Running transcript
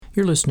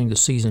You're listening to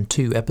Season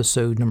 2,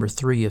 Episode number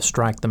 3 of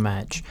Strike the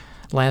Match.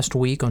 Last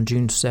week, on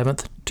June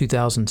 7th,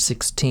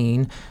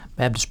 2016,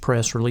 Baptist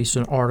Press released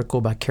an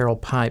article by Carol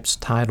Pipes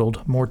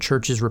titled, More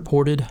Churches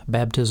Reported,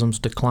 Baptisms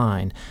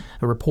Decline,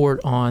 a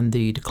report on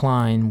the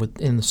decline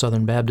within the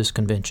Southern Baptist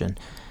Convention.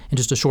 In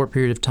just a short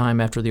period of time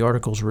after the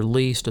article was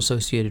released,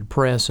 Associated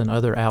Press and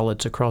other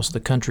outlets across the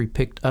country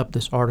picked up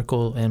this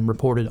article and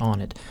reported on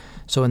it.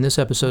 So in this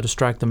episode of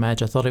Strike the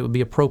Match, I thought it would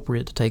be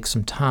appropriate to take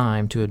some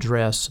time to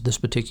address this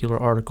particular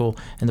article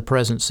and the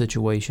present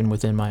situation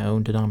within my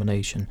own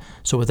denomination.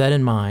 So with that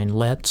in mind,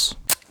 let's...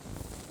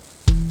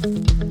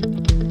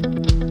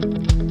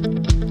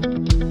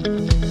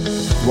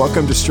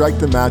 Welcome to Strike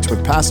the Match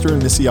with pastor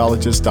and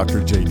missiologist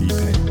Dr. J.D.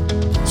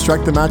 Payne.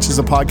 Strike the Match is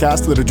a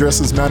podcast that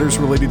addresses matters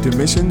related to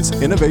missions,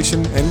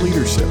 innovation, and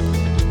leadership.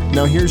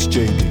 Now here's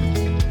J.D.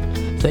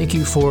 Thank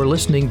you for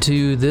listening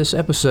to this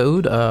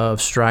episode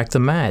of Strike the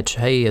Match.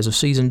 Hey, as a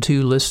Season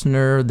 2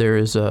 listener, there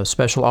is a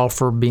special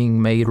offer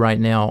being made right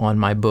now on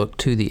my book,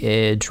 To the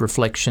Edge,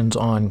 Reflections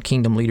on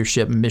Kingdom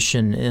Leadership,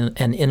 Mission,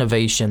 and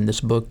Innovation. This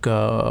book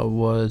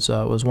was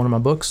one of my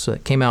books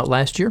that came out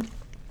last year.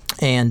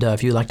 And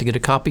if you'd like to get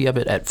a copy of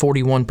it at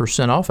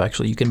 41% off,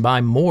 actually, you can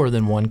buy more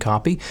than one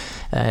copy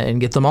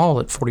and get them all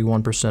at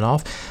 41%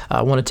 off.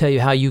 I want to tell you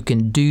how you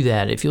can do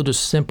that. If you'll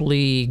just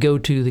simply go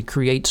to the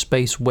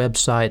CreateSpace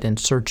website and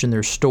search in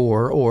their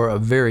store, or a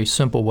very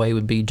simple way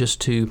would be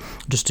just to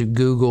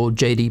Google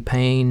J.D.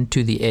 Payne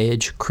To the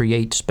Edge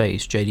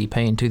CreateSpace. J.D.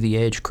 Payne To the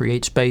Edge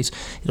CreateSpace.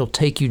 It'll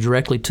take you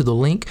directly to the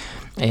link.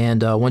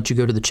 And once you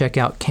go to the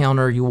checkout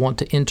counter, you want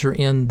to enter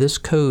in this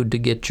code to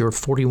get your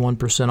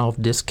 41% off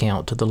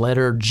discount. To the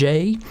letter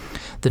J,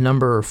 the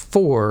number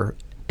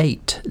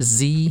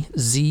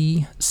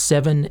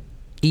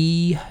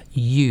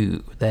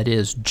 48ZZ7EU. That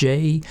is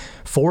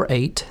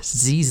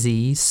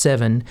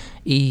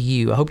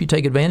J48ZZ7EU. I hope you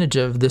take advantage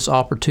of this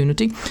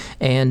opportunity.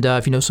 And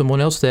if you know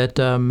someone else that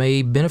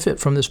may benefit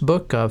from this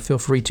book, feel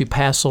free to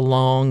pass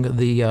along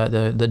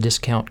the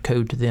discount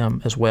code to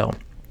them as well.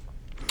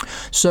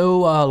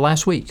 So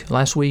last week,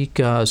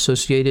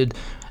 Associated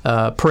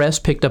Press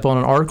picked up on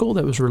an article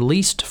that was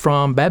released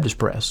from Baptist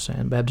Press.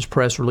 And Baptist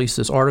Press released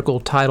this article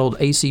titled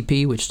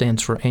ACP, which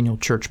stands for Annual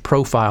Church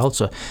Profile. It's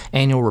an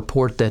annual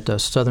report that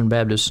Southern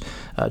Baptist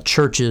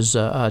churches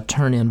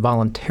turn in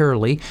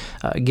voluntarily,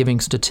 giving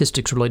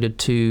statistics related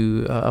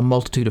to a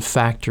multitude of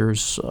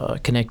factors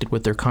connected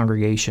with their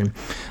congregation.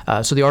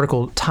 So the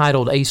article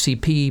titled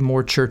ACP,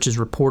 More Churches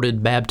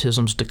Reported,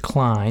 Baptisms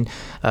Decline.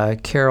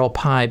 Carol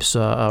Pipes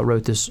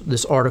wrote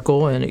this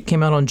article, and it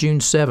came out on June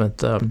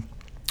 7th.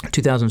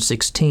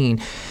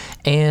 2016.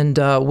 And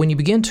when you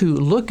begin to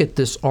look at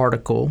this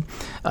article,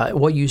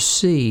 what you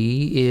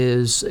see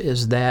is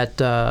that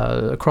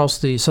across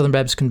the Southern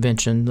Baptist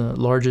Convention, the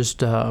largest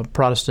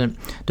Protestant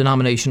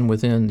denomination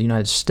within the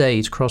United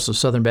States, across the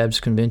Southern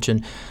Baptist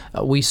Convention,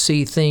 we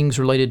see things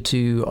related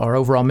to our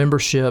overall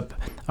membership,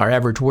 our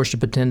average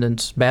worship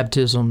attendance,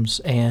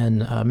 baptisms,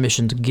 and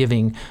missions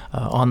giving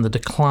on the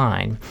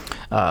decline.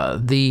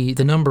 The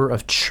number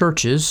of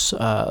churches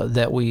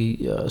that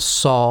we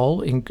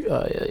saw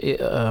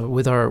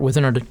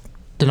within our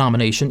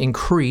denomination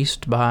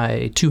increased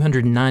by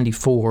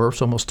 294,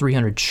 so almost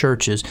 300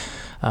 churches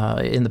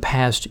in the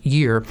past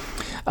year.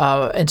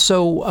 And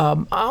so I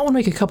want to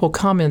make a couple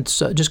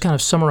comments just kind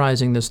of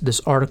summarizing this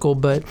article.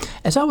 But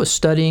as I was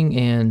studying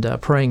and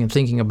praying and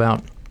thinking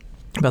about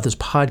this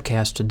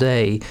podcast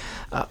today,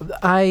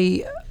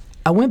 I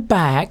went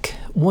back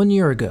 1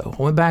 year ago.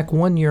 I went back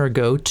 1 year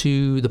ago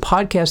to the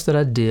podcast that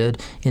I did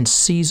in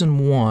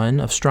Season 1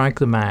 of Strike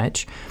the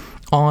Match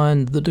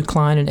on the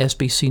decline in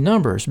SBC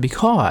numbers,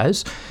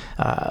 because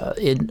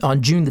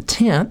on June the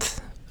 10th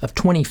of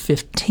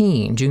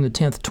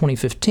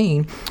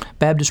 2015,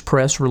 Baptist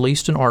Press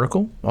released an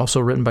article, also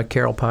written by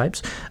Carol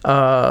Pipes,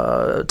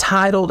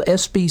 titled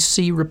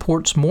SBC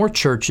Reports More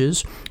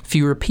Churches,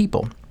 Fewer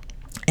People.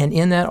 And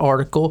in that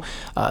article,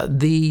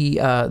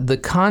 the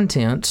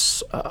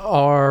contents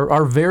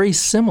are very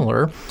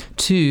similar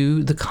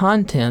to the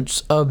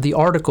contents of the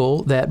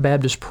article that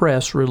Baptist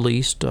Press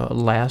released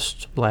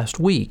last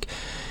week.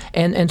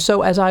 And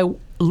so as I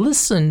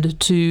listened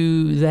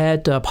to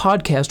that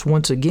podcast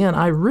once again,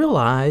 I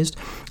realized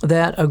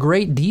that a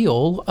great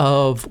deal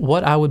of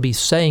what I would be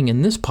saying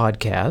in this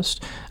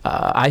podcast,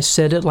 I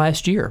said it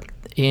last year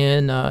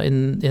in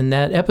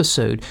that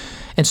episode.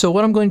 And so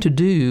what I'm going to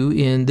do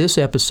in this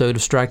episode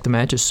of Strike the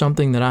Match is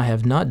something that I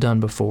have not done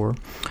before,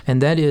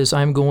 and that is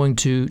I'm going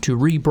to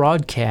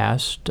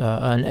rebroadcast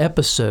an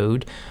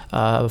episode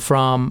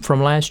from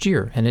last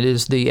year, and it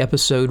is the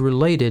episode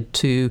related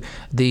to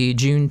the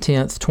June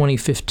 10th,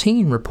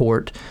 2015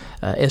 report,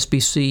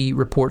 SBC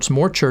Reports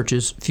More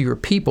Churches, Fewer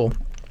People,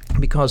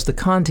 because the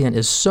content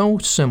is so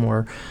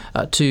similar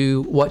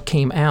to what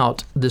came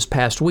out this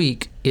past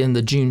week in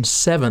the June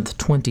 7th,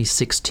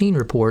 2016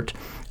 report,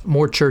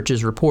 More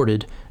Churches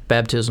Reported,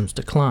 baptisms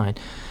decline.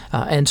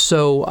 And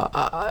so,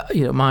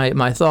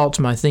 my thoughts,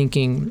 my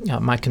thinking,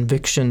 my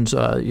convictions,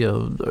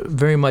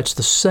 very much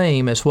the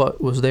same as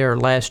what was there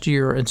last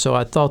year. And so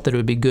I thought that it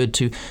would be good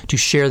to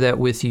share that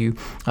with you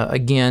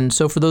again.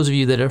 So for those of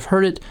you that have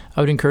heard it,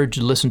 I would encourage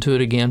you to listen to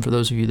it again. For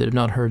those of you that have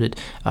not heard it,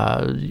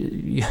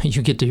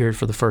 you get to hear it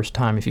for the first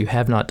time if you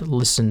have not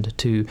listened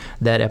to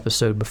that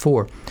episode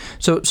before.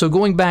 So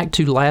going back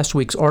to last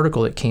week's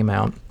article that came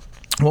out,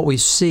 what we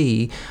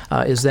see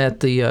is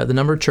that the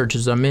number of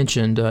churches I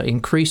mentioned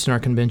increased in our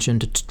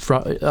convention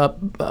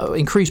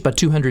increased by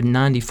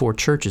 294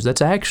 churches.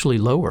 That's actually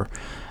lower.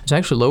 It's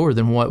actually lower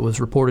than what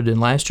was reported in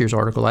last year's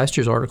article. Last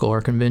year's article,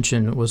 our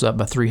convention was up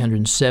by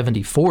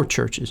 374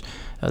 churches.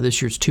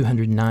 This year's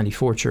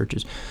 294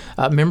 churches.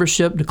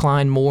 Membership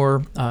declined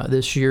more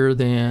this year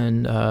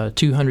than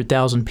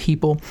 200,000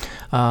 people.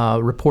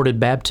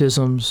 Reported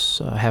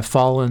baptisms have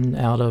fallen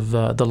out of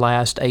the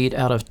last 8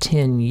 out of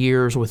 10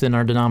 years within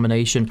our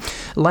denomination.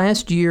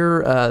 Last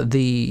year,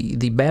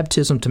 the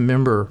baptism to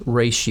member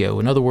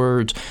ratio, in other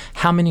words,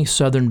 how many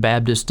Southern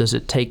Baptists does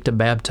it take to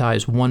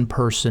baptize one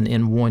person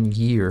in 1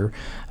 year?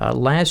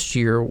 Last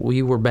year,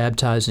 we were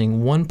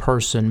baptizing one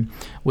person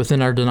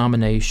within our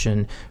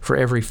denomination for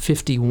every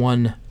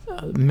 51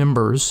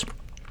 members.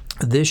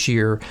 This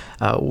year,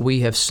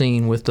 we have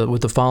seen with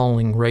the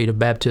following rate of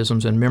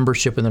baptisms and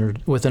membership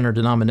within our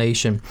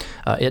denomination,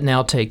 it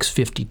now takes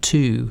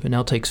 52. It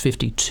now takes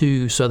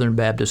 52 Southern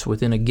Baptists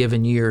within a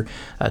given year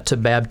to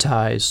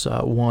baptize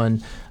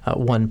one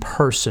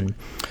person.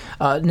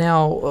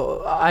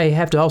 Now, I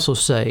have to also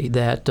say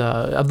that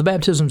of the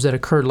baptisms that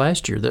occurred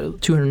last year, the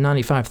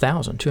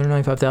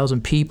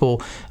 295,000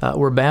 people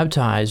were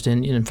baptized,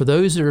 and for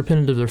those that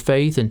repented of their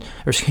faith,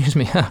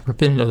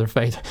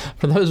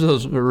 for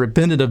those who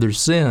repented of their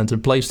sins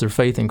and placed their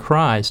faith in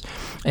Christ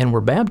and were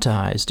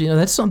baptized,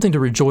 that's something to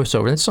rejoice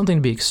over. That's something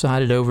to be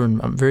excited over,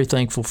 and I'm very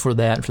thankful for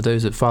that, and for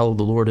those that follow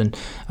the Lord in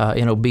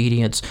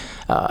obedience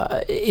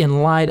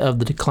in light of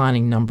the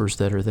declining numbers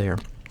that are there.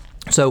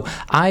 So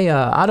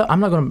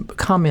I'm not going to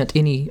comment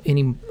any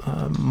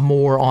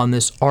more on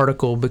this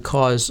article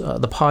because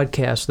the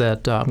podcast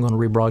that I'm going to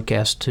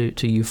rebroadcast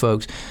to you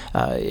folks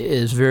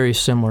is very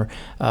similar.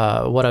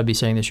 What I'd be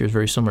saying this year is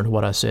very similar to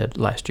what I said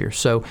last year.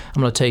 So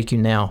I'm going to take you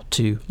now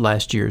to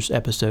last year's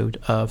episode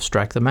of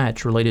Strike the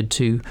Match related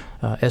to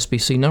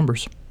SBC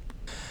numbers.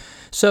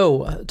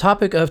 So,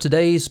 topic of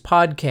today's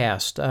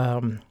podcast.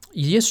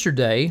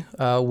 Yesterday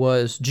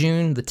was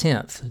June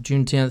 10th,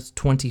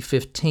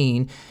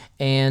 2015,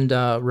 and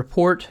a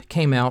report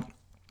came out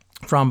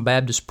from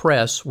Baptist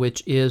Press,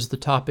 which is the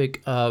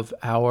topic of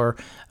our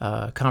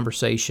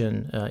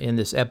conversation in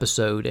this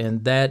episode,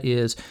 and that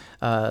is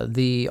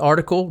the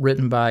article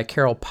written by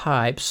Carol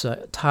Pipes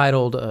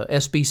titled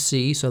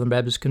SBC, Southern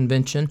Baptist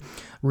Convention,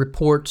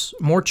 Reports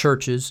More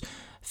Churches,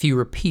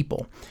 Fewer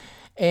People.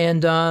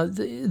 And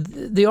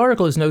the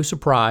article is no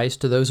surprise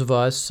to those of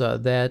us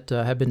that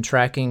have been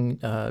tracking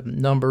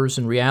numbers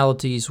and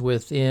realities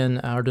within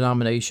our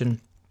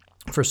denomination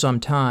for some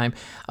time.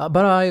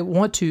 But I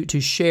want to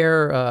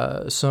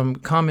share some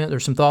comment or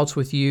some thoughts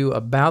with you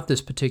about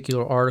this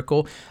particular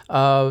article,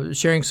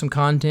 sharing some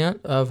content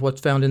of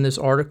what's found in this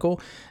article,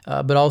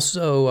 but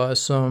also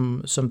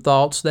some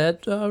thoughts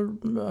that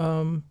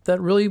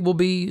really will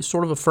be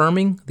sort of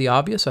affirming the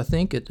obvious, I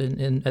think,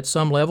 at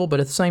some level.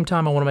 But at the same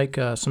time, I want to make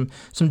some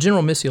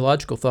general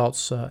missiological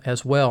thoughts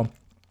as well.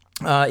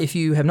 If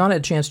you have not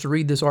had a chance to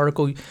read this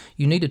article,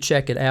 you need to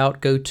check it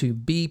out. Go to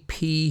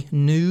bpnews.net.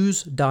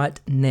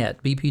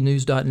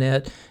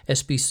 bpnews.net,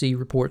 SBC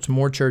reports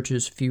more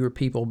churches, fewer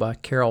people, by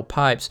Carol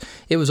Pipes.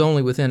 It was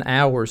only within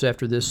hours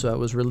after this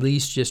was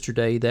released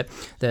yesterday that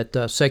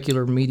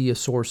secular media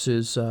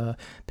sources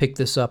picked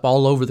this up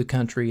all over the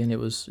country, and it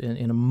was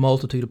in a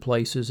multitude of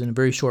places in a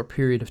very short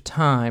period of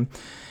time.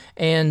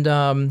 And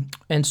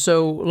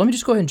so let me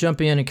just go ahead and jump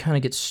in and kind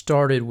of get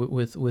started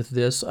with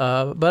this.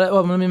 But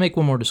let me make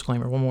one more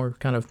disclaimer, one more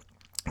kind of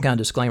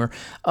disclaimer.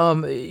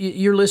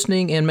 You're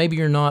listening, and maybe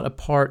you're not a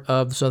part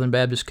of the Southern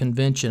Baptist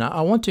Convention.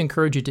 I want to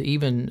encourage you to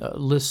even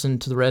listen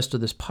to the rest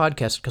of this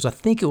podcast because I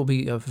think it will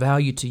be of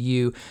value to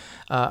you.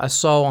 I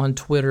saw on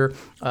Twitter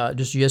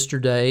just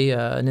yesterday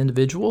an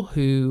individual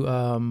who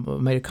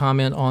made a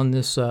comment on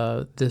this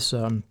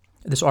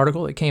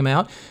article that came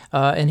out,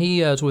 and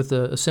he is with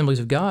the Assemblies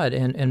of God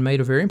and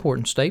made a very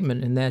important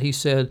statement in that he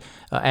said,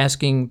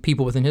 asking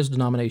people within his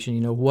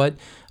denomination, what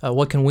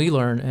can we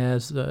learn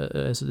as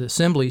the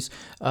Assemblies?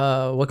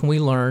 What can we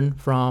learn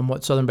from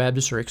what Southern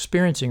Baptists are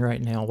experiencing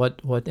right now?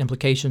 What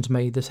implications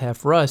may this have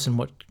for us, and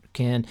what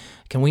can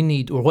we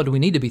need, or what do we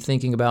need to be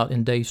thinking about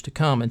in days to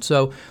come? And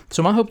so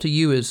my hope to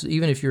you is,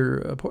 even if you're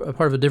a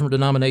part of a different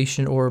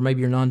denomination, or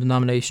maybe you're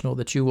non-denominational,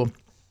 that you will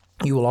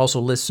also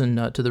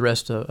listen to the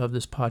rest of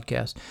this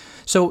podcast.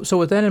 So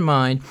with that in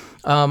mind,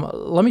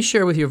 let me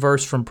share with you a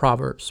verse from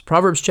Proverbs.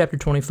 Proverbs chapter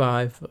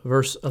 25,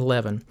 verse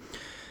 11.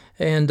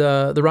 And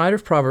the writer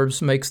of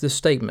Proverbs makes this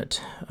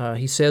statement.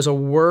 He says, "A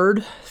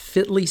word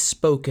fitly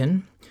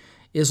spoken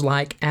is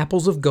like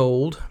apples of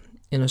gold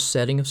in a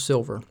setting of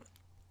silver."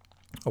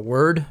 A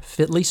word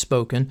fitly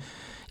spoken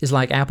is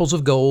like apples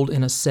of gold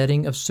in a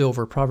setting of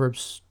silver.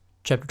 Proverbs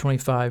chapter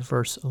 25,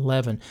 verse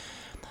 11.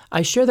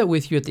 I share that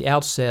with you at the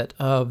outset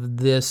of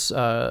this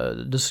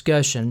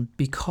discussion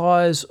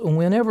because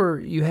whenever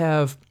you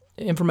have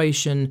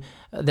information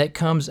that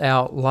comes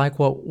out like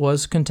what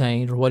was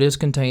contained or what is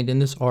contained in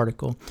this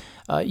article,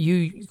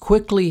 you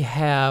quickly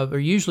have, or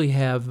usually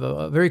have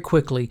very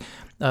quickly,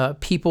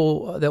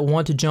 people that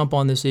want to jump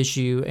on this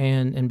issue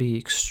and be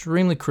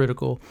extremely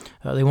critical.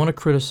 They want to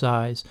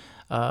criticize.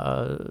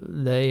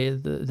 They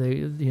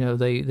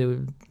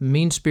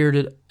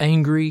mean-spirited,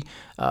 angry.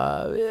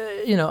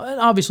 And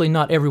obviously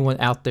not everyone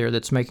out there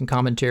that's making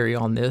commentary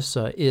on this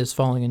is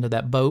falling into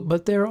that boat,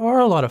 but there are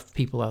a lot of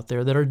people out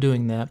there that are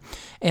doing that,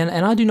 and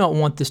I do not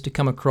want this to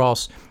come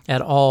across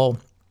at all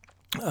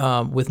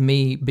with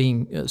me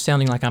being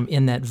sounding like I'm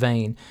in that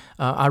vein.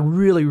 I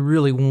really,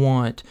 really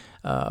want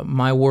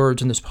my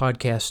words in this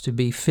podcast to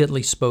be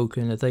fitly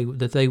spoken, that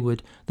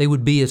they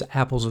would be as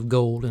apples of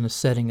gold in a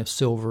setting of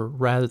silver,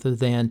 rather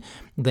than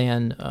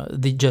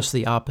just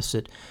the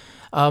opposite.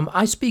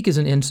 I speak as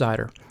an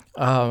insider.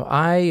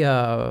 I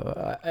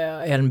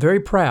am very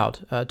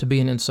proud to be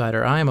an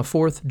insider. I am a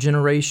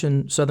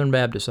fourth-generation Southern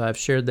Baptist. I've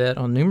shared that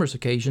on numerous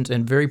occasions,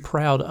 and very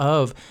proud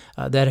of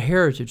that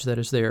heritage that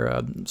is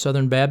there.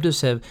 Southern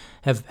Baptists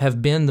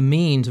have been the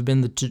means, have been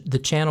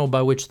the channel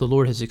by which the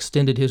Lord has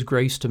extended His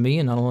grace to me,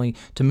 and not only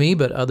to me,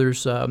 but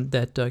others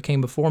that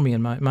came before me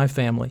and my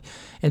family.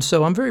 And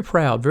so I'm very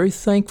proud, very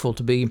thankful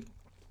to be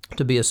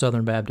a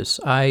Southern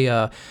Baptist.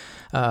 I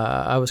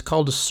was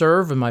called to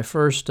serve in my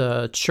first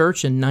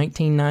church in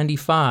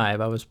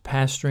 1995. I was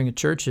pastoring a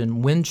church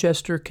in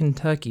Winchester,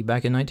 Kentucky,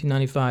 back in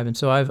 1995, and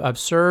so I've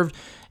served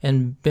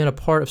and been a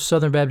part of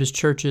Southern Baptist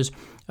churches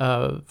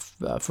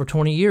for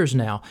 20 years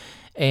now,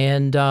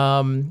 and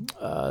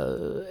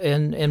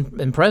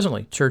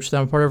presently, church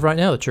that I'm part of right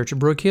now, the Church of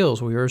Brook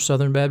Hills. We are a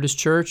Southern Baptist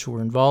church.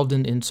 We're involved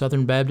in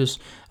Southern Baptist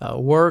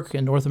work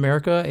in North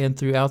America and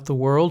throughout the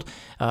world,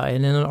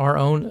 and in our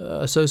own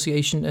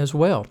association as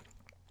well.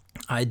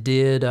 I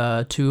did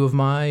two of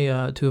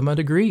my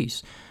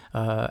degrees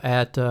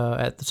at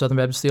the Southern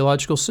Baptist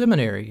Theological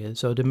Seminary. And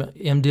so I did my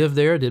MDiv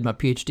there, did my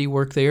PhD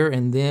work there,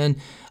 and then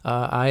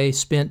I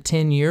spent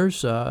 10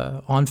 years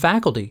on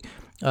faculty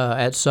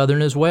at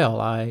Southern as well.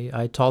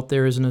 I taught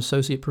there as an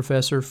associate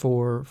professor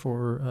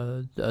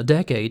for a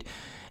decade.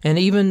 And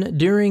even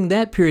during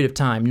that period of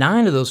time,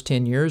 9 of those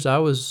 10 years, I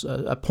was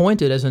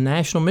appointed as a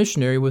national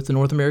missionary with the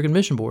North American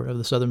Mission Board of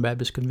the Southern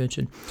Baptist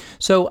Convention.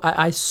 So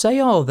I say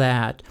all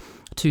that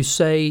to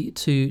say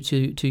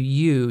to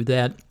you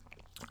that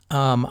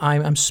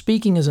I'm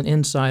speaking as an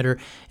insider,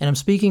 and I'm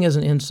speaking as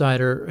an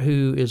insider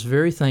who is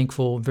very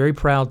thankful, very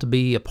proud to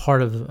be a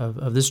part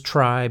of this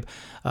tribe,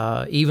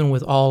 even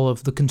with all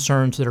of the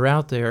concerns that are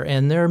out there.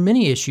 And there are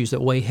many issues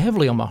that weigh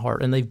heavily on my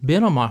heart, and they've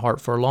been on my heart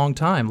for a long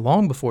time,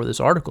 long before this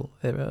article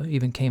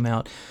even came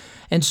out.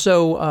 And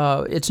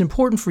so it's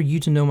important for you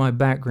to know my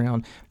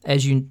background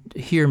as you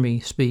hear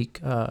me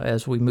speak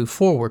as we move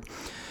forward.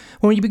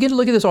 When you begin to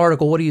look at this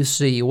article, what do you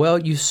see? Well,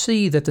 you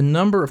see that the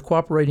number of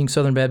cooperating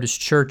Southern Baptist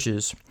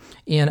churches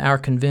in our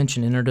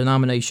convention, in our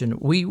denomination,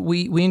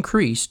 we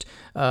increased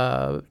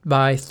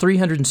by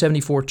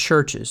 374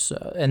 churches,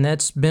 and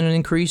that's been an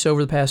increase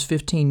over the past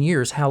 15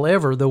 years.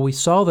 However, though we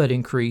saw that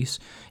increase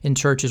in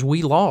churches,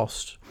 we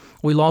lost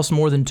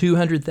more than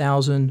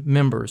 200,000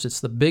 members. It's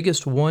the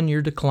biggest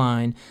one-year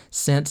decline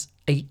since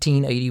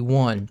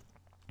 1881.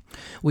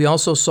 We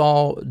also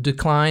saw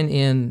decline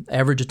in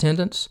average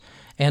attendance,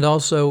 and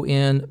also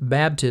in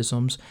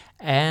baptisms,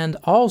 and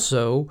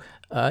also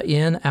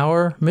in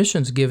our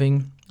missions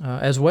giving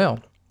as well.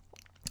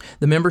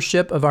 The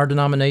membership of our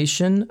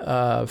denomination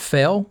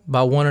fell by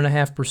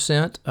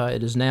 1.5%.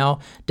 It is now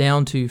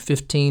down to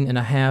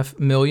 15.5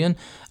 million,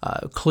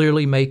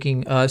 clearly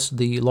making us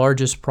the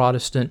largest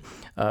Protestant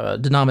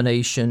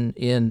denomination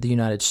in the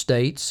United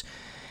States.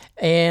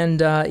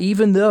 And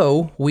even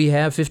though we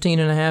have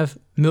 15.5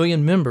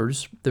 million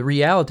members, the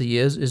reality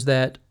is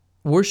that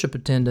worship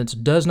attendance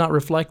does not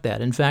reflect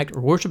that. In fact,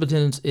 worship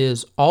attendance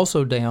is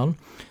also down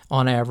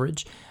on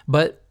average,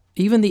 but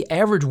even the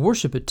average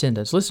worship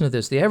attendance, listen to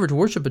this, the average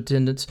worship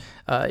attendance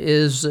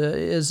is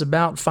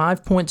about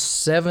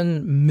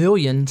 5.7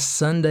 million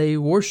Sunday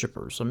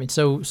worshipers. I mean,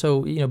 so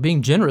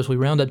being generous, we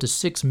round up to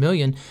 6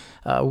 million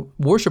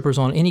worshipers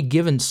on any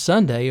given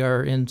Sunday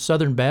are in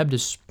Southern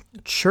Baptist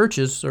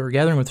churches, or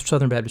gathering with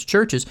Southern Baptist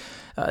churches.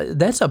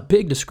 That's a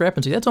big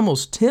discrepancy. That's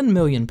almost 10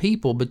 million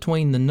people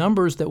between the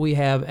numbers that we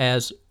have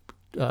as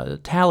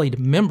tallied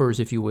members,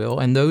 if you will,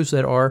 and those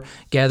that are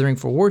gathering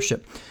for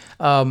worship.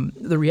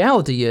 The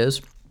reality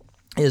is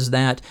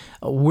that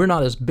we're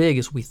not as big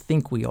as we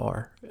think we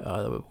are.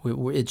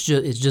 It's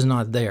just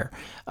not there.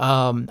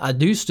 I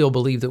do still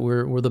believe that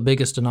we're the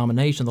biggest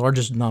denomination, the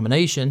largest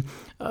denomination,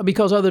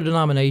 because other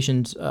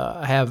denominations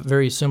have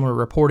very similar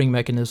reporting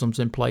mechanisms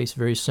in place,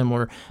 very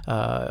similar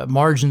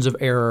margins of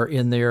error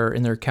in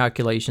their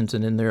calculations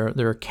and in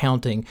their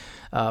accounting.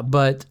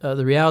 But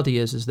the reality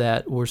is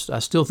that I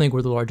still think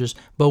we're the largest,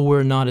 but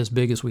we're not as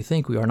big as we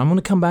think we are. And I'm going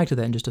to come back to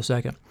that in just a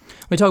second.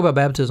 Let me talk about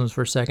baptisms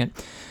for a second.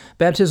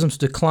 Baptisms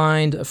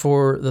declined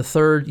for the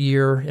third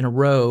year in a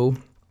row,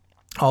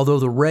 although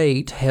the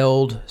rate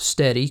held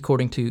steady,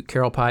 according to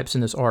Carol Pipes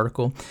in this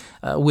article,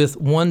 with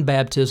one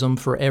baptism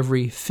for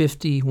every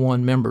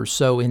 51 members.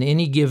 So in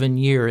any given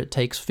year, it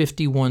takes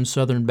 51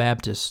 Southern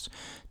Baptists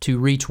to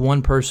reach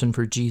one person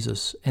for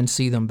Jesus and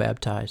see them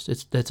baptized.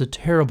 That's a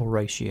terrible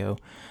ratio,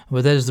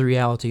 but that is the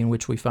reality in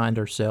which we find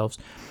ourselves.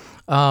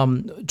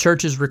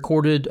 Churches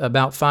recorded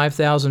about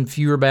 5,000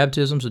 fewer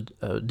baptisms,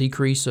 a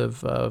decrease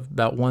of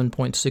about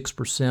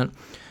 1.6%.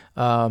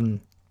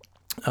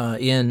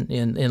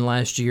 In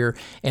last year,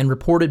 and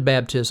reported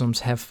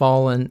baptisms have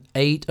fallen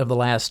 8 of the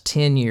last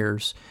 10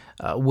 years,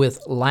 with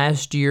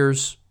last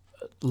year's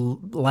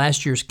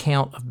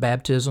count of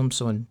baptisms.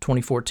 So in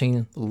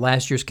 2014,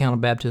 last year's count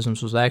of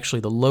baptisms was actually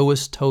the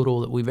lowest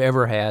total that we've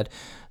ever had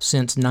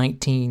since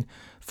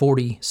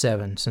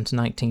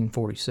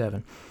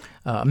 1947.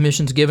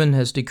 Missions given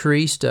has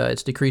decreased.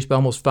 It's decreased by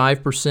almost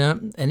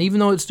 5%, and even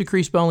though it's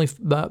decreased by only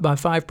by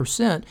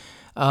 5%,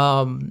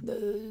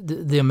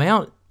 the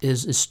amount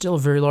is still a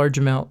very large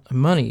amount of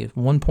money.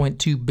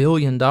 $1.2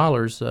 billion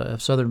of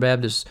Southern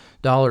Baptist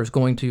dollars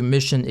going to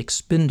mission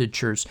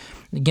expenditures.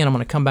 Again, I'm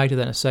going to come back to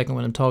that in a second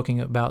when I'm talking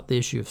about the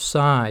issue of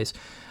size.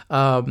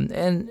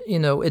 And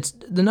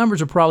the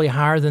numbers are probably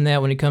higher than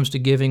that when it comes to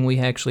giving. We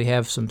actually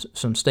have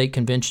some state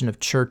convention of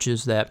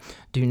churches that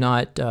do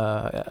not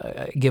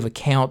give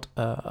account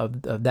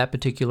of that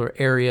particular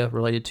area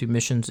related to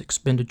missions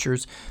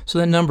expenditures. So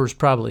that number is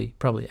probably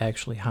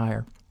actually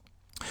higher.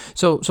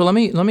 So let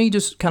me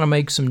just kind of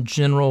make some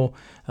general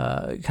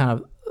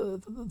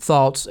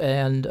thoughts,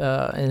 and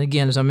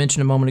again, as I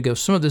mentioned a moment ago,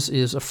 some of this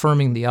is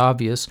affirming the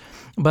obvious,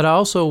 but I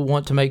also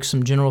want to make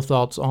some general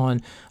thoughts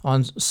on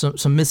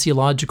some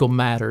missiological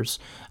matters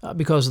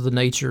because of the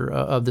nature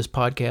of this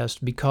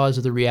podcast, because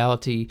of the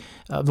reality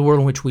of the world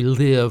in which we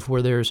live,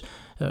 where there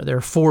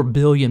are 4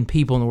 billion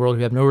people in the world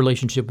who have no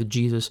relationship with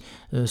Jesus,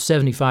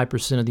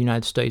 75% of the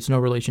United States, no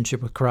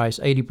relationship with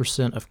Christ,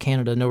 80% of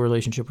Canada, no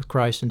relationship with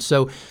Christ. And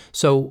so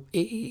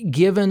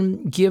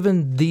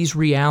given these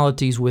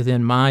realities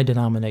within my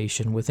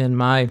denomination, let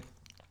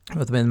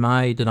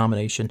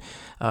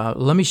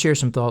me share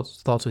some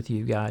thoughts with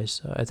you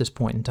guys at this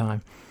point in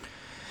time.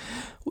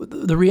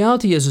 The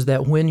reality is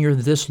that when you're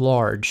this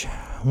large,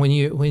 when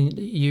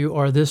you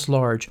are this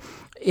large,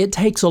 it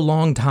takes a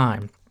long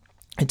time.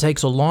 It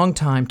takes a long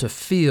time to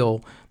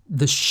feel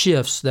the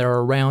shifts that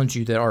are around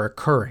you that are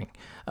occurring.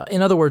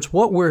 In other words,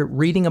 what we're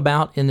reading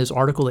about in this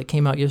article that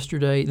came out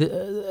yesterday,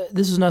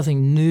 this is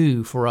nothing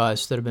new for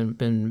us that have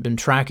been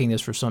tracking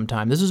this for some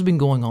time. This has been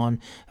going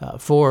on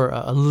for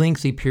a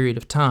lengthy period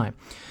of time.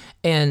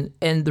 And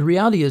the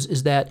reality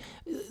is that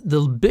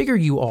the bigger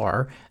you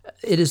are,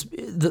 it is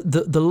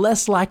the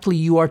less likely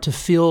you are to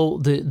feel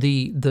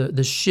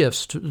the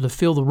shifts, to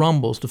feel the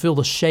rumbles, to feel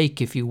the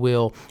shake, if you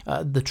will,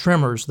 the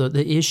tremors,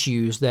 the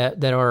issues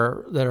that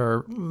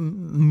are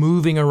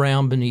moving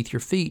around beneath your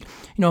feet.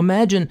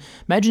 Imagine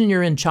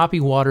you're in choppy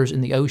waters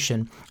in the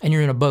ocean and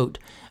you're in a boat.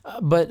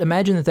 But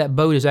imagine that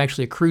boat is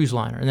actually a cruise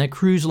liner, and that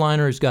cruise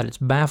liner has got its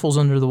baffles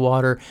under the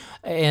water,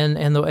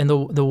 and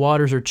the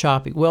waters are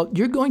choppy. Well,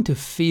 you're going to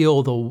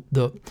feel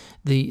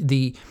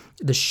the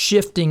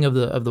shifting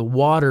of the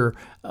water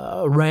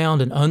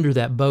around and under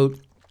that boat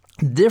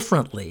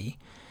differently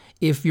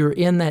if you're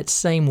in that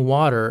same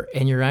water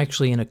and you're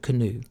actually in a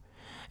canoe.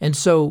 And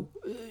so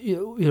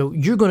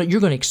you're going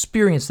to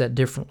experience that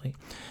differently.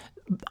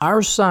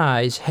 Our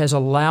size has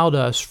allowed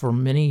us for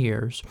many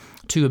years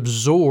to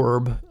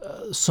absorb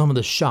some of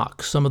the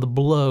shock, some of the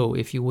blow,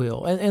 if you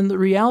will. And the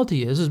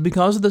reality is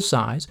because of the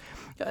size,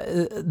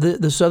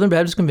 the Southern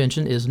Baptist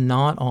Convention is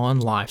not on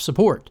life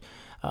support.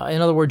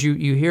 In other words,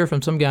 you hear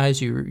from some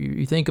guys,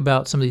 you think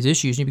about some of these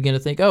issues, and you begin to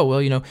think, oh,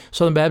 well,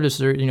 Southern Baptists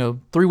are,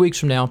 3 weeks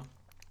from now,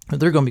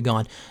 they're going to be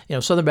gone.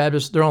 Southern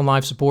Baptists, they're on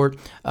life support.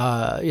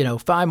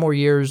 5 more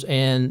years,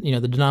 and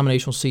the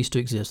denomination will cease to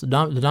exist. The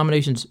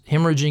denomination's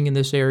hemorrhaging in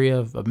this area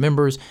of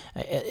members,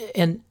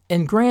 and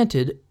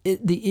granted,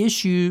 the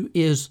issue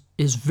is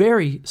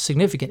very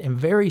significant and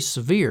very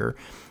severe,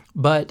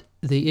 but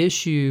the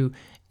issue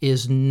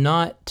is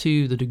not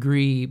to the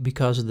degree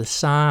because of the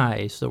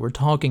size that we're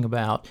talking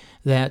about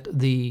that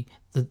the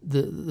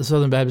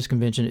Southern Baptist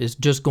Convention is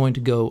just going to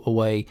go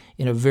away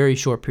in a very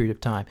short period of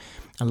time.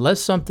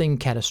 Unless something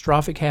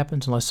catastrophic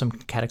happens, unless some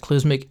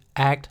cataclysmic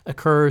act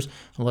occurs,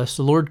 unless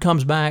the Lord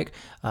comes back,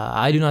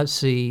 I do not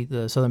see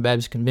the Southern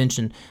Baptist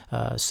Convention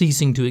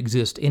ceasing to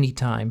exist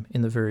anytime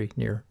in the very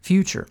near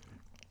future.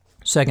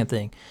 Second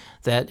thing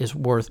that is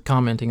worth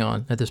commenting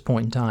on at this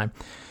point in time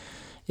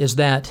is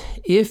that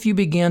if you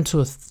begin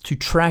to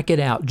track it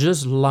out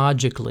just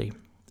logically,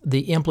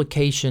 the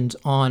implications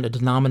on a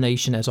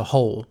denomination as a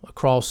whole,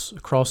 across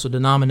a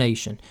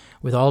denomination,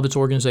 with all of its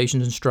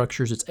organizations and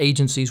structures, its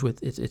agencies,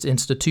 with its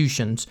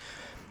institutions.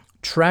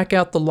 Track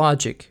out the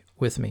logic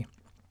with me.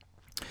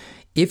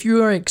 If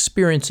you are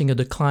experiencing a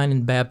decline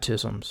in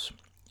baptisms,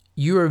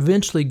 you are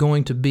eventually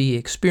going to be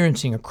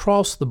experiencing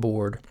across the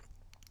board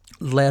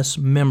less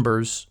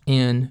members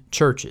in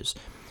churches.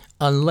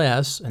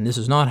 Unless, and this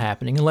is not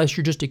happening, unless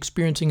you're just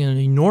experiencing an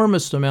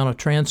enormous amount of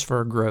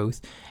transfer growth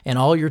and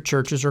all your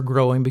churches are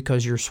growing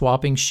because you're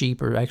swapping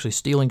sheep or actually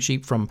stealing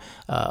sheep from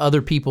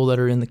other people that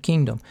are in the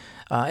kingdom.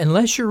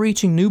 Unless you're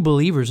reaching new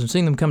believers and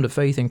seeing them come to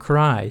faith in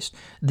Christ,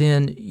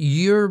 then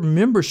your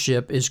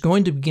membership is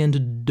going to begin to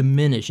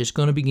diminish. It's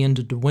going to begin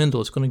to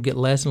dwindle. It's going to get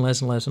less and less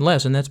and less and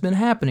less, and that's been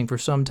happening for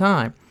some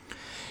time.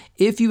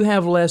 If you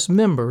have less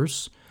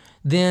members,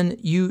 then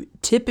you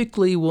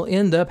typically will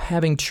end up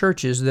having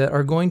churches that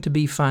are going to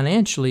be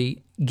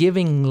financially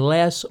giving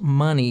less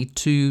money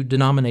to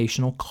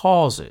denominational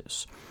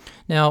causes.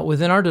 Now,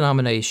 within our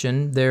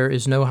denomination, there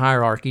is no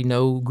hierarchy,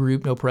 no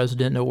group, no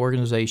president, no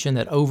organization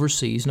that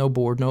oversees, no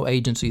board, no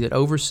agency that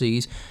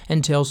oversees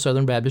and tells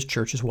Southern Baptist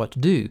churches what to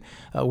do.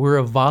 We're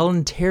a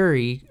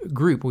voluntary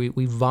group.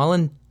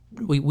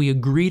 We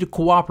agree to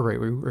cooperate.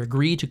 We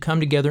agree to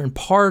come together and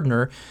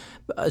partner,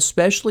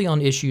 especially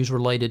on issues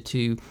related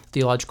to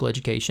theological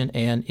education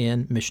and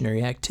in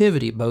missionary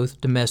activity, both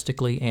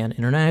domestically and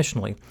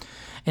internationally.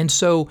 And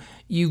so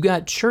you've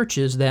got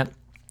churches that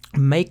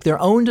make their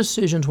own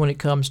decisions when it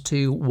comes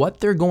to what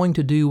they're going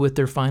to do with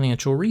their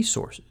financial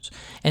resources.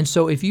 And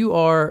so if you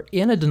are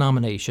in a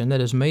denomination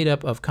that is made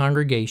up of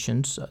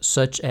congregations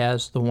such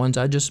as the ones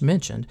I just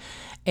mentioned,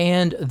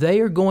 and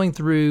they are going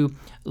through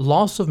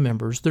loss of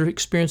members, they're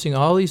experiencing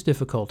all these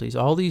difficulties,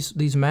 all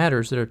these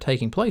matters that are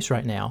taking place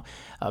right now,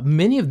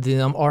 many of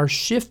them are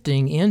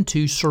shifting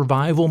into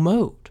survival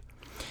mode.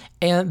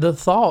 And the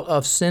thought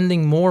of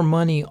sending more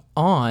money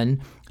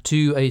on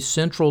to a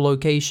central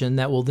location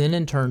that will then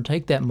in turn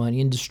take that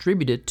money and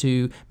distribute it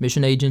to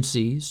mission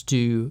agencies,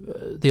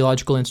 to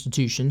theological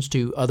institutions,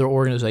 to other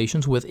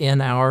organizations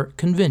within our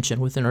convention,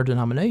 within our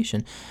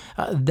denomination,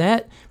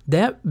 that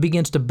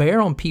begins to bear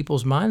on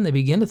people's mind. They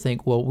begin to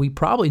think, well, we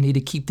probably need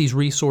to keep these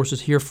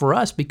resources here for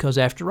us because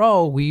after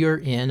all, we are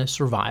in a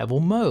survival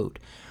mode.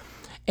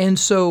 And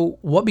so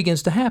what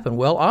begins to happen?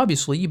 Well,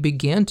 obviously you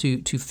begin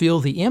to feel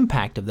the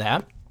impact of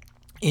that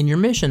in your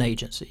mission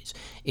agencies,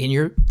 in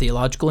your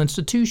theological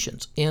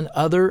institutions, in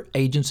other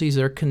agencies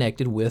that are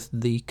connected with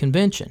the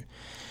convention.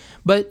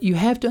 But you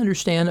have to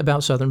understand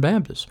about Southern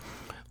Baptists.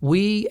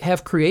 We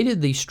have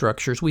created these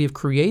structures. We have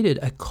created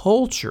a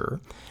culture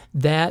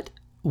that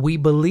we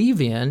believe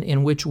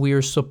in which we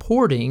are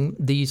supporting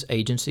these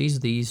agencies,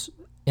 these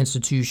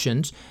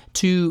institutions,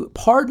 to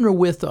partner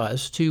with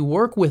us, to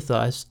work with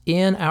us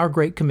in our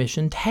Great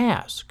Commission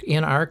task,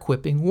 in our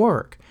equipping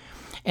work.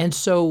 And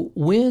so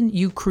when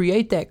you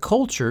create that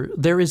culture,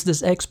 there is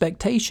this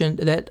expectation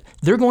that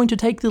they're going to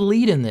take the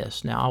lead in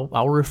this. Now,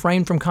 I'll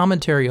refrain from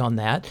commentary on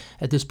that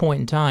at this point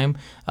in time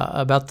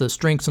about the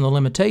strengths and the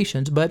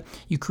limitations, but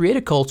you create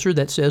a culture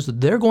that says that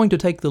they're going to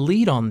take the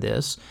lead on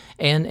this,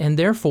 and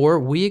therefore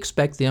we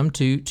expect them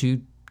to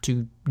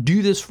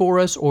do this for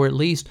us, or at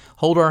least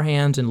hold our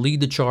hands and lead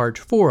the charge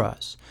for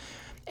us.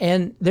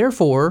 And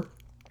therefore,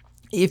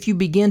 if you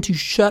begin to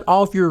shut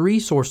off your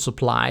resource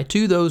supply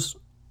to those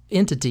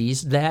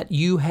entities that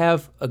you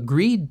have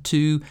agreed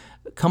to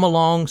come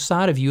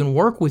alongside of you and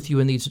work with you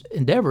in these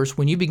endeavors,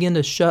 when you begin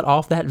to shut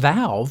off that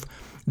valve,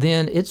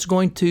 then it's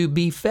going to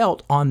be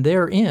felt on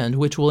their end,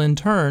 which will in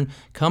turn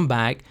come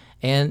back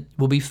and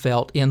will be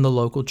felt in the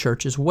local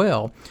church as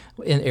well,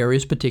 in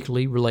areas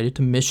particularly related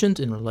to missions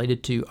and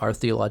related to our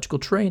theological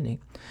training.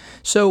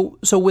 So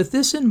with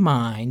this in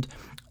mind,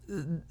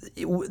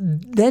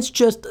 that's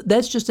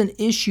just an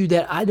issue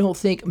that I don't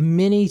think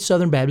many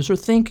Southern Baptists are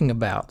thinking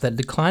about, that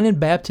decline in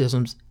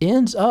baptisms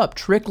ends up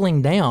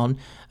trickling down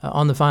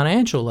on the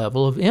financial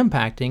level of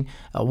impacting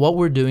what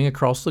we're doing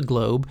across the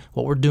globe,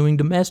 what we're doing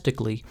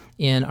domestically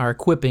in our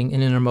equipping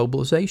and in our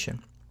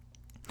mobilization.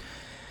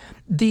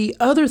 The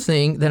other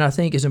thing that I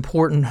think is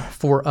important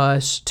for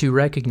us to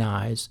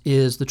recognize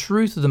is the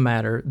truth of the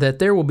matter that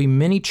there will be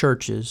many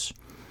churches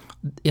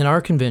in our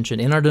convention,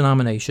 in our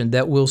denomination,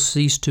 that will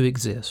cease to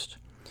exist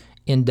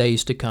in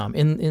days to come.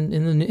 In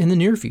the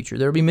near future,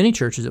 there will be many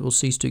churches that will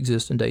cease to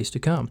exist in days to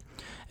come.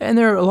 And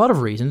there are a lot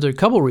of reasons. There are a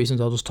couple of reasons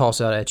I'll just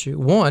toss out at you.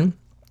 One,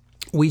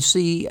 we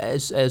see,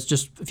 as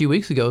just a few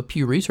weeks ago,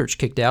 Pew Research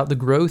kicked out, the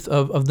growth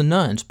of the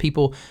nones,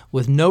 people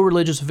with no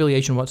religious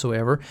affiliation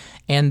whatsoever,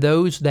 and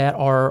those that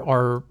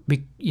are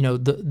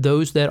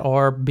those that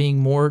are being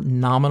more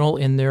nominal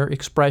in their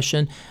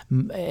expression,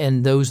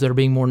 and those that are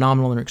being more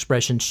nominal in their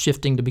expression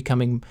shifting to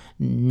becoming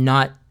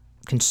not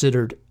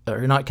considered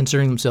or not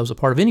considering themselves a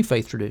part of any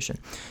faith tradition.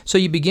 So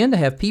you begin to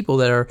have people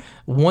that are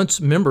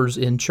once members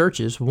in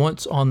churches,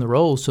 once on the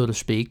roll, so to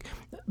speak,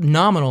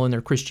 nominal in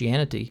their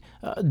Christianity,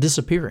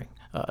 disappearing.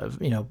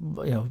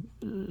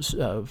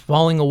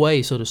 falling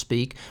away, so to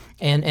speak,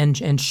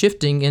 and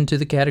shifting into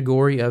the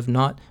category of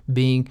not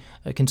being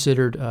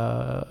considered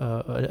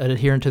an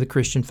adherent to the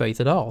Christian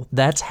faith at all.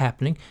 That's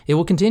happening. It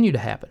will continue to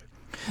happen.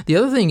 The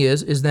other thing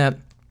is that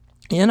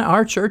in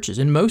our churches,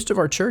 in most of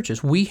our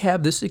churches, we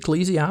have this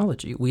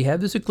ecclesiology. We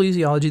have this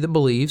ecclesiology that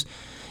believes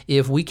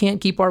if we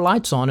can't keep our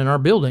lights on in our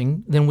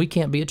building, then we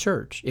can't be a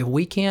church. If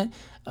we can't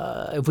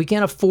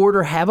afford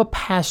or have a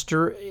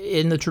pastor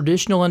in the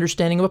traditional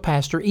understanding of a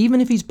pastor, even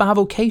if he's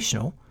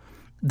bivocational,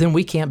 then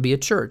we can't be a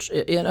church.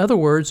 In other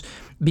words,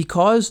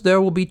 because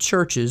there will be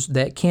churches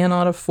that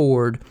cannot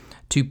afford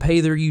to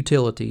pay their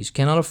utilities,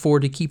 cannot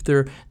afford to keep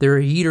their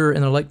heater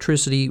and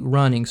electricity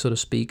running, so to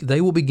speak, they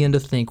will begin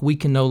to think we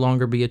can no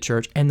longer be a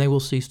church, and they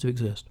will cease to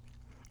exist.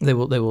 They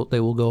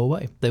will go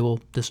away. They will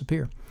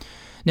disappear.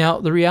 Now,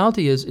 the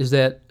reality is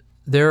that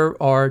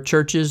there are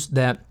churches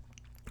that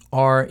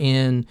are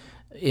in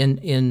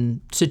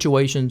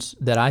situations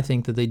that I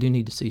think that they do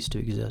need to cease to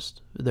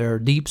exist. There are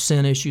deep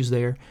sin issues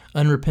there,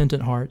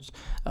 unrepentant hearts,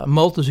 a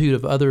multitude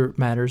of other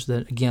matters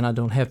that, again, I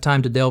don't have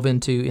time to delve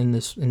into in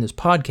this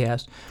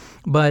podcast,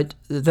 but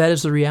that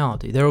is the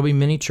reality. There will be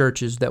many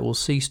churches that will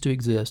cease to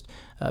exist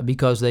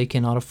because they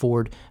cannot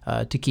afford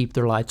to keep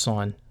their lights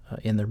on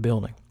in their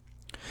building.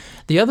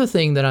 The other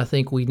thing that I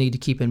think we need to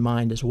keep in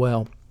mind as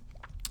well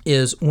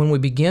is when we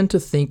begin to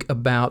think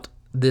about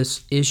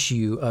this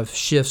issue of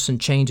shifts and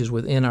changes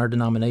within our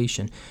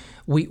denomination,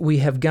 we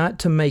have got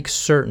to make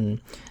certain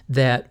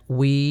that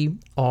we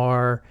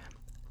are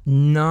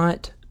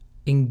not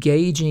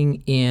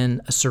engaging in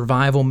a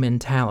survival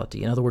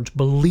mentality. In other words,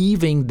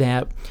 believing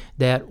that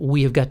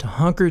we have got to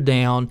hunker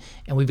down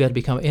and we've got to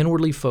become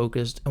inwardly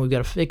focused and we've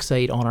got to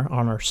fixate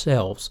on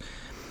ourselves.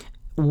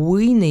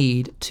 We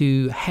need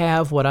to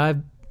have what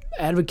I've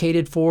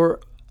advocated for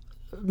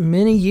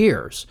many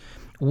years.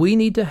 We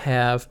need to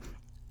have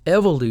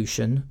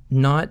evolution,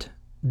 not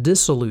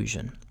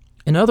dissolution.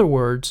 In other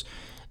words,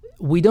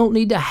 we don't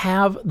need to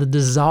have the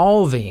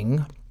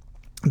dissolving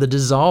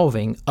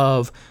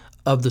of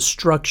the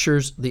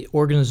structures, the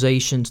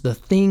organizations, the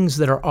things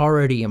that are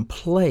already in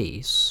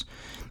place,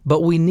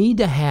 but we need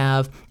to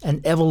have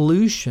an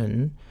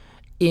evolution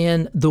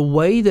in the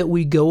way that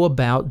we go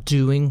about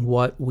doing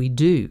what we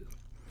do.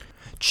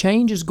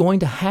 Change is going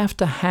to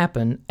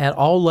happen at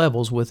all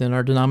levels within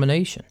our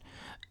denomination.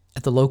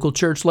 At the local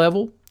church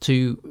level,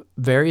 to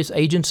various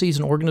agencies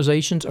and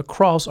organizations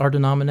across our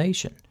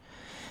denomination.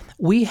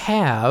 We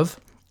have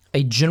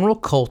a general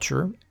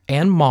culture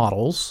and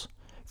models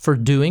for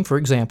doing, for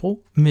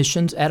example,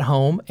 missions at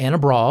home and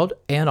abroad,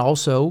 and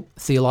also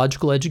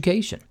theological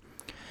education.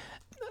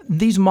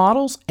 These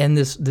models and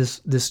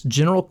this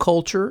general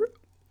culture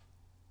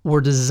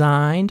were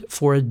designed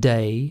for a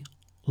day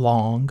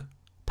long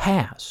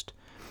past,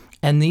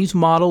 and these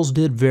models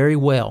did very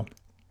well.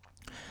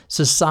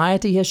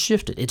 Society has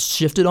shifted. It's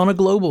shifted on a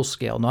global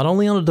scale, not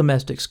only on a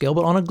domestic scale,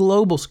 but on a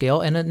global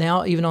scale, and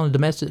now even on a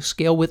domestic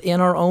scale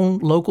within our own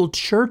local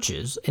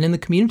churches and in the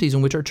communities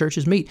in which our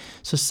churches meet.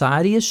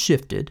 Society has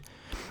shifted,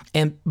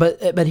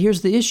 but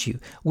here's the issue.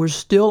 We're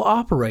still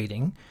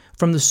operating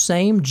from the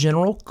same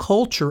general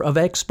culture of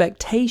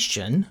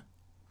expectation,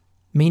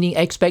 meaning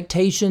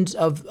expectations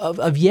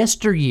of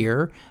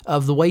yesteryear,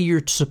 of the way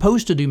you're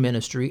supposed to do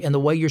ministry and the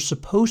way you're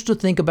supposed to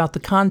think about the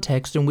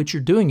context in which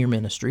you're doing your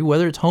ministry,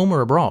 whether it's home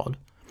or abroad.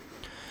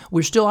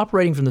 We're still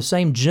operating from the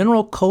same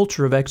general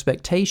culture of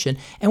expectation,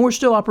 and we're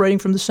still operating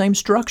from the same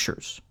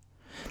structures.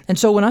 And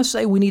so when I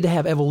say we need to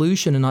have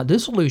evolution and not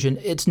dissolution,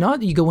 it's not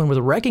that you go in with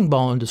a wrecking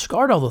ball and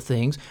discard all the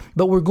things,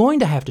 but we're going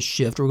to have to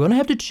shift, we're going to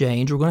have to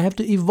change, we're going to have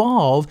to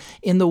evolve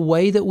in the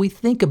way that we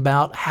think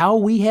about how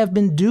we have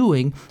been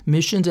doing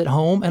missions at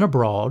home and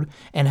abroad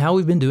and how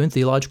we've been doing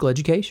theological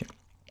education.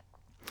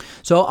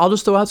 So I'll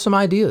just throw out some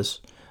ideas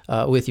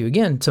with you.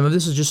 Again, some of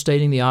this is just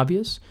stating the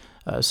obvious.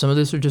 Some of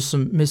this are just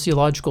some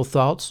missiological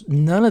thoughts.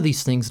 None of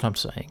these things that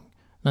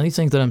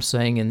I'm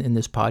saying in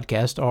this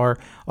podcast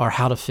are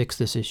how to fix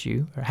this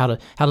issue or how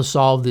to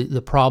solve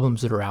the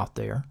problems that are out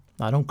there.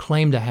 I don't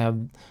claim to have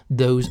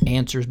those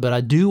answers, but I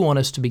do want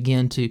us to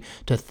begin to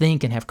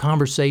think and have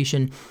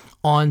conversation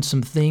on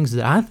some things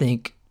that I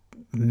think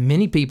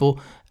many people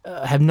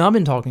have not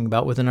been talking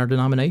about within our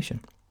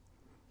denomination.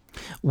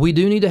 We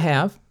do need to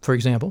have, for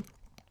example,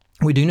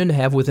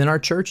 within our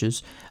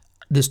churches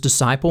this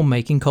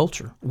disciple-making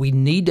culture. We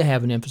need to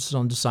have an emphasis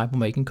on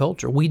disciple-making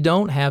culture. We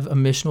don't have a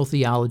missional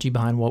theology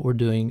behind what we're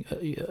doing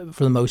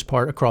for the most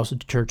part across the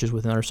churches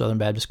within our Southern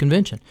Baptist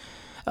Convention.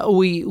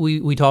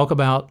 We talk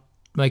about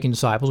making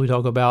disciples, we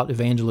talk about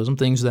evangelism,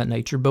 things of that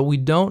nature, but we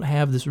don't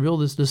have this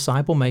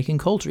disciple-making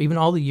culture. Even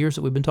all the years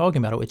that we've been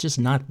talking about it, it's just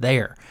not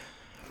there.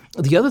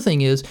 The other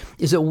thing is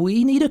that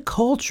we need a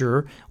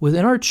culture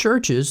within our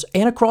churches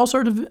and across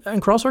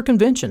our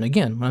convention.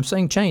 Again, when I'm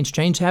saying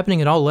change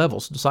happening at all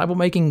levels,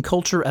 disciple-making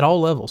culture at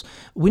all levels.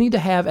 We need to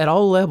have at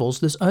all levels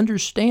this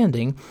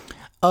understanding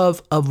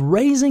of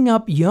raising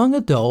up young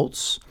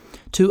adults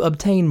to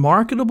obtain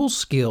marketable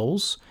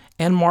skills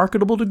and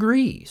marketable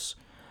degrees.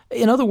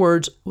 In other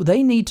words,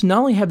 they need to not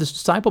only have this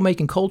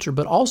disciple-making culture,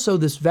 but also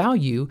this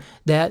value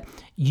that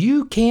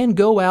you can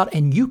go out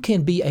and you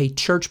can be a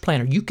church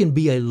planter. You can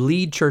be a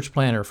lead church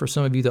planter. For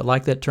some of you that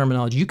like that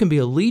terminology, you can be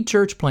a lead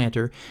church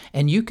planter,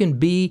 and you can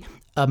be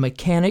a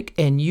mechanic,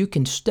 and you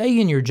can stay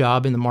in your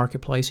job in the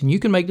marketplace, and you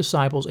can make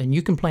disciples, and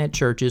you can plant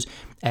churches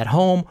at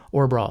home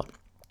or abroad.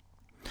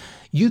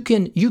 You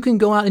can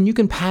go out and you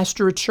can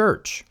pastor a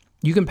church.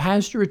 You can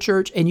pastor a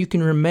church, and you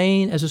can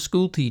remain as a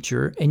school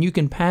teacher, and you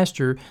can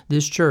pastor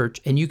this church,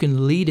 and you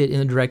can lead it in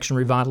the direction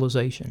of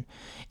revitalization.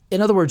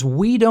 In other words,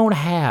 we don't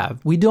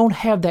have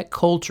that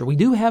culture. We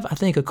do have, I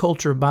think, a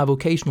culture of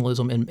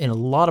bivocationalism in a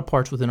lot of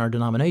parts within our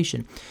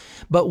denomination.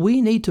 But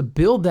we need to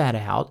build that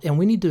out, and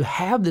we need to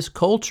have this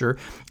culture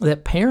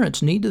that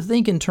parents need to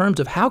think in terms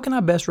of how can I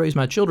best raise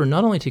my children,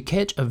 not only to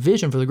catch a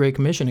vision for the Great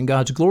Commission and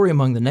God's glory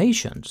among the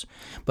nations,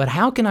 but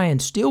how can I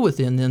instill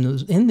within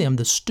them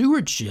the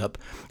stewardship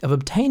of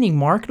obtaining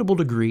marketable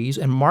degrees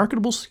and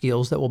marketable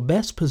skills that will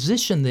best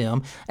position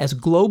them as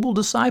global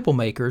disciple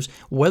makers,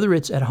 whether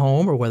it's at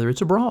home or whether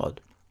it's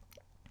abroad.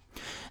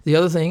 The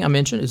other thing I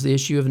mentioned is the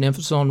issue of an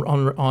emphasis on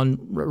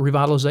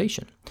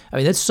revitalization. I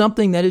mean, that's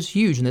something that is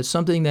huge, and that's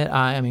something that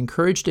I am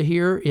encouraged to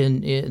hear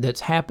that's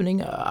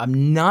happening.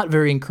 I'm not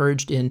very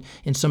encouraged in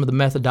some of the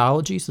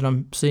methodologies that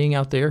I'm seeing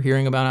out there,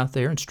 hearing about out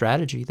there, and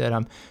strategy that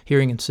I'm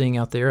hearing and seeing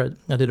out there.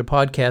 I did a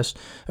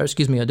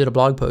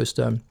blog post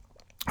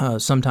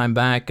sometime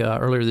back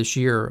earlier this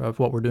year of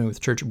what we're doing with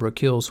the Church of Brook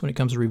Hills when it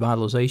comes to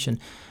revitalization.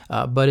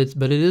 But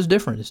it is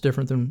different. It's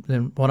different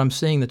than what I'm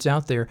seeing that's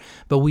out there.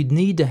 But we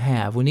need to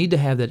have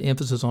that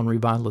emphasis on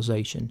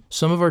revitalization.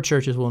 Some of our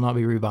churches will not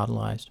be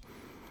revitalized,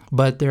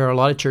 but there are a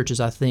lot of churches,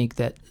 I think,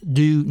 that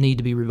do need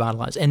to be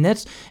revitalized, and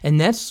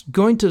that's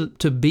going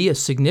to be a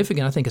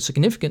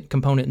significant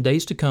component in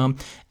days to come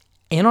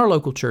in our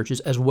local churches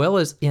as well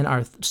as in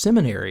our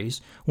seminaries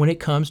when it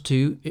comes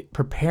to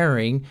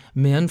preparing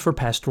men for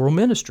pastoral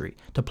ministry,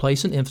 to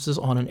place an emphasis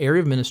on an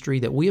area of ministry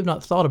that we have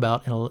not thought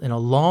about in a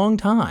long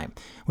time.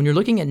 When you're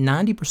looking at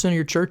 90% of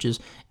your churches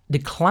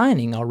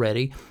declining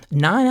already,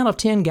 9 out of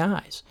 10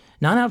 guys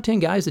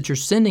that you're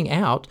sending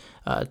out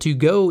to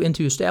go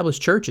into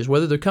established churches,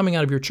 whether they're coming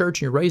out of your church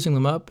and you're raising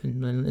them up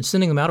and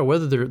sending them out, or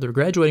whether they're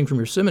graduating from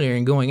your seminary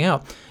and going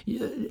out,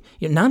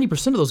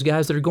 90% of those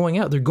guys that are going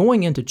out, they're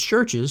going into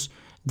churches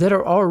that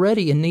are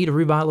already in need of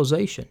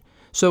revitalization.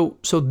 So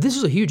this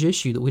is a huge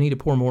issue that we need to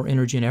pour more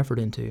energy and effort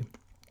into.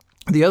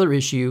 The other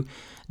issue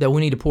that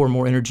we need to pour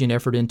more energy and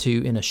effort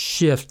into in a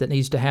shift that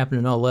needs to happen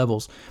in all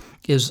levels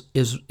is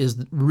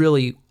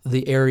really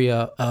the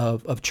area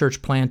of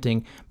church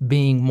planting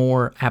being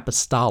more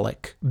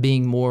apostolic,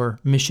 being more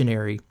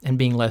missionary, and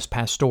being less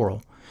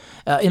pastoral.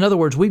 In other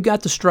words, we've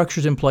got the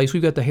structures in place,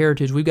 we've got the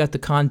heritage, we've got the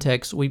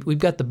context, we've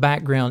got the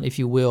background, if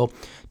you will,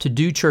 to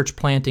do church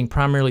planting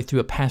primarily through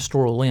a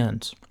pastoral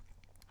lens.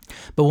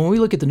 But when we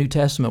look at the New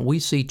Testament, we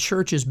see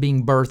churches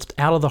being birthed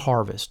out of the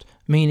harvest,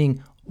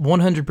 meaning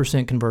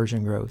 100%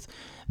 conversion growth,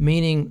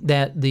 meaning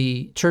that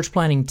the church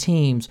planting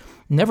teams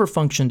never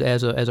functioned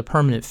as a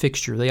permanent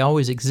fixture. They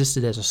always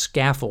existed as a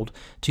scaffold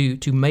to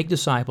make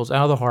disciples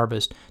out of the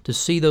harvest, to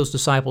see those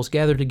disciples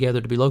gathered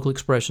together to be local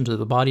expressions of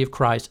the body of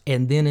Christ,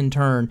 and then in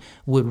turn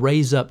would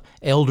raise up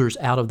elders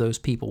out of those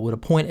people, would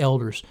appoint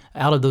elders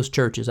out of those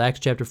churches.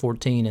 Acts chapter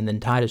 14 and then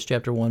Titus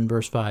chapter 1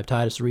 verse 5.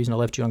 Titus, the reason I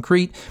left you on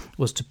Crete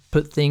was to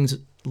put things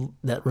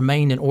that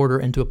remained in order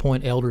and to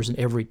appoint elders in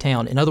every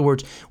town. In other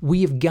words,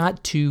 we have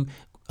got to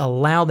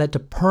allow that to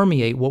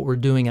permeate what we're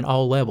doing at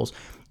all levels.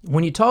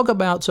 When you talk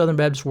about Southern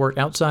Baptist work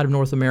outside of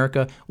North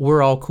America,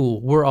 we're all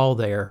cool. We're all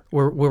there.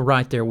 We're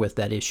right there with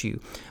that issue.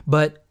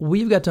 But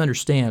we've got to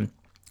understand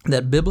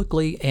that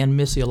biblically and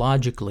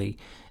missiologically,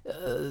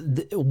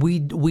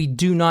 we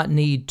do not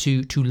need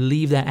to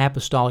leave that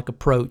apostolic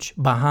approach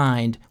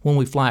behind when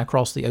we fly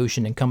across the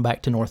ocean and come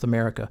back to North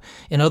America.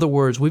 In other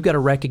words, we've got to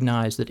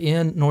recognize that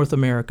in North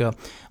America,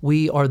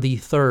 we are the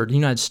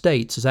United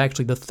States is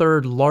actually the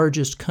third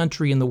largest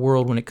country in the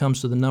world when it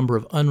comes to the number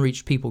of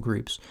unreached people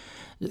groups.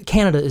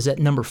 Canada is at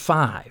number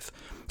 5.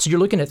 So you're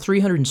looking at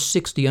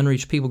 360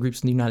 unreached people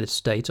groups in the United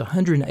States,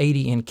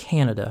 180 in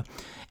Canada.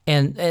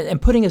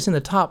 And putting us in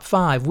the top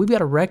 5, we've got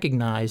to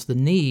recognize the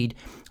need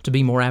to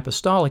be more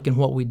apostolic in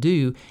what we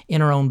do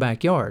in our own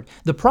backyard.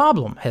 The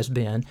problem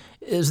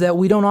is that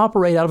we don't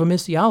operate out of a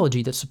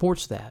missiology that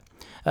supports that.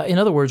 In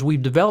other words,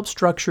 we've developed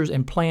structures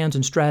and plans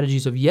and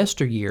strategies of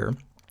yesteryear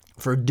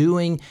for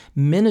doing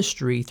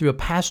ministry through a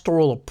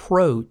pastoral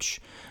approach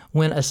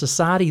when a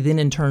society then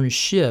in turn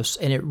shifts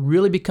and it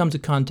really becomes a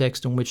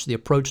context in which the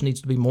approach needs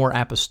to be more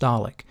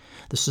apostolic.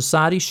 The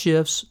society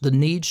shifts, the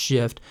needs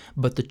shift,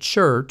 but the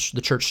church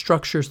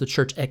structures, the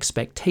church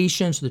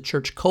expectations, the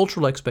church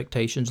cultural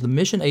expectations, the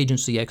mission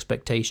agency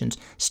expectations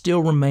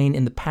still remain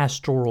in the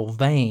pastoral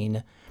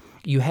vein.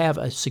 You have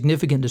a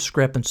significant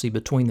discrepancy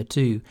between the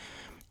two.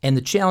 And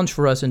the challenge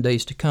for us in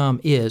days to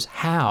come is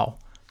how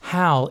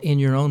in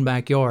your own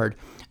backyard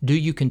do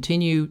you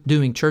continue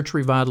doing church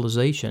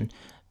revitalization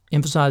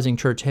emphasizing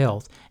church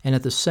health, and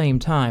at the same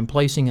time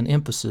placing an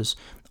emphasis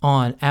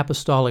on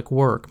apostolic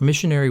work,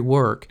 missionary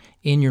work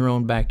in your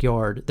own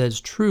backyard that is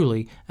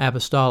truly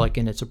apostolic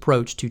in its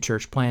approach to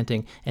church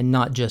planting and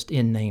not just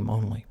in name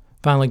only.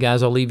 Finally,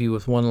 guys, I'll leave you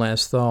with one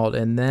last thought,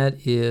 and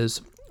that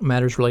is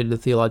matters related to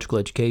theological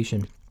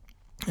education.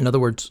 In other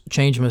words,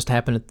 change must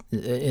happen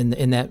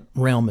in that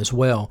realm as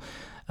well.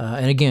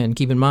 And again,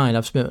 keep in mind,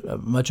 I've spent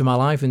much of my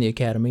life in the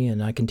academy,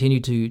 and I continue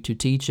to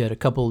teach at a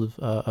couple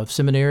of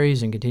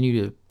seminaries and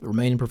continue to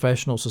remain in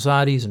professional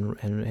societies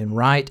and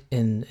write,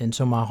 and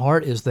so my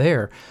heart is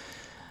there.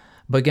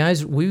 But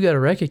guys, we've got to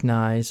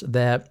recognize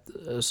that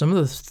some of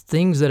the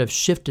things that have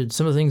shifted,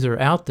 some of the things that are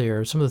out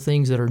there, some of the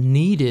things that are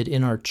needed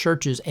in our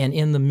churches and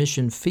in the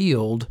mission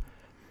field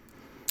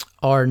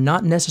are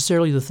not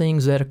necessarily the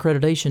things that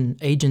accreditation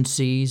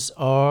agencies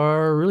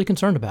are really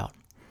concerned about.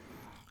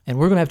 And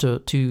we're going to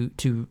have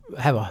to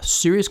have a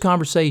serious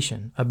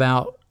conversation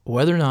about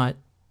whether or not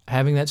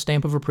having that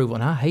stamp of approval,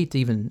 and I hate to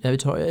even,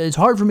 it's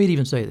hard for me to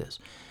even say this,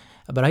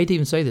 but I hate to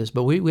even say this,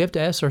 but we have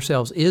to ask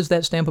ourselves, is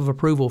that stamp of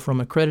approval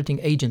from accrediting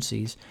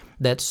agencies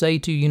that say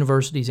to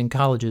universities and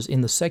colleges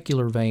in the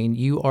secular vein,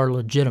 you are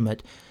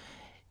legitimate,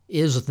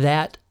 is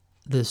that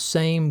the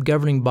same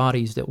governing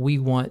bodies that we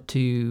want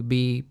to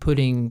be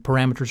putting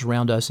parameters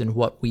around us in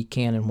what we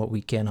can and what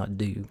we cannot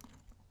do?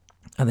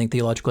 I think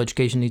theological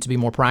education needs to be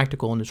more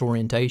practical in its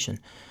orientation.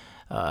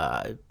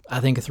 I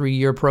think a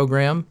 3-year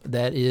program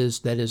that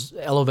is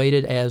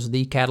elevated as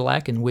the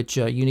Cadillac in which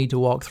you need to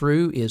walk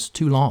through is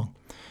too long.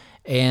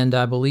 And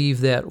I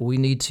believe that we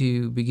need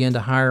to begin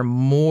to hire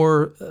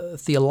more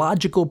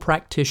theological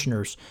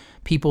practitioners,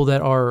 people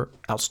that are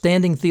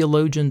outstanding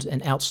theologians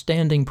and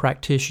outstanding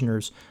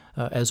practitioners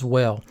as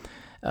well.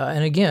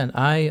 And again,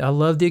 I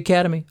love the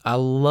academy. I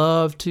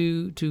love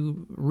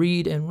to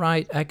read and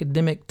write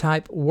academic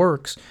type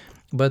works.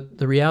 But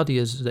the reality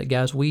is that,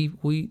 guys, we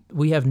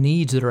have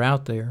needs that are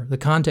out there. The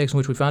context in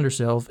which we find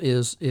ourselves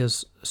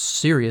is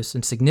serious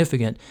and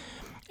significant.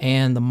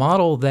 And the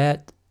model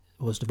that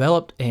was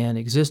developed and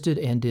existed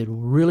and did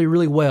really,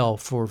 really well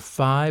for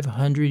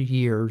 500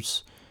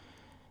 years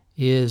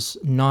is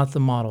not the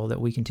model that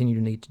we continue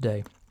to need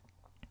today.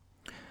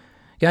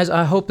 Guys,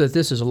 I hope that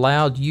this has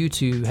allowed you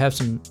to have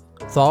some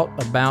thought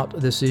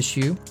about this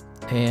issue.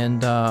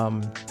 And,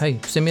 hey,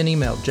 send me an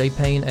email,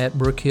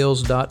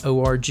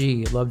 jpayne@brookhills.org.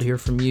 I'd love to hear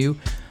from you.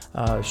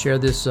 Share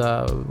this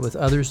with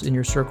others in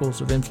your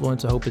circles of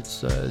influence. I hope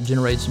it's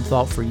generated some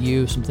thought for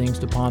you, some things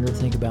to ponder,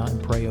 think about,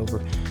 and pray over.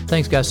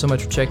 Thanks, guys, so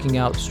much for checking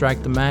out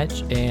Strike the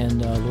Match.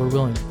 And, Lord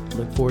willing,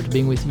 look forward to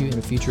being with you in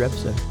a future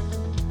episode.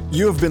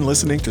 You have been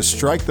listening to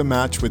Strike the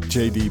Match with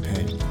J.D.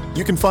 Payne.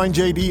 You can find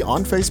J.D.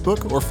 on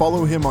Facebook or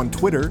follow him on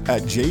Twitter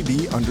at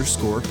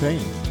JD_Payne.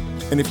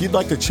 And if you'd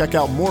like to check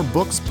out more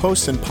books,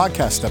 posts, and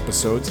podcast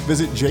episodes,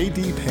 visit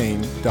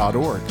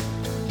jdpayne.org.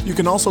 You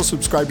can also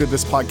subscribe to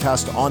this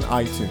podcast on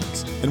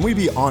iTunes, and we'd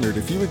be honored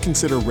if you would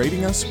consider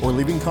rating us or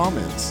leaving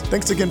comments.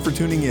 Thanks again for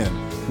tuning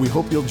in. We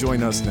hope you'll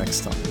join us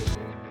next time.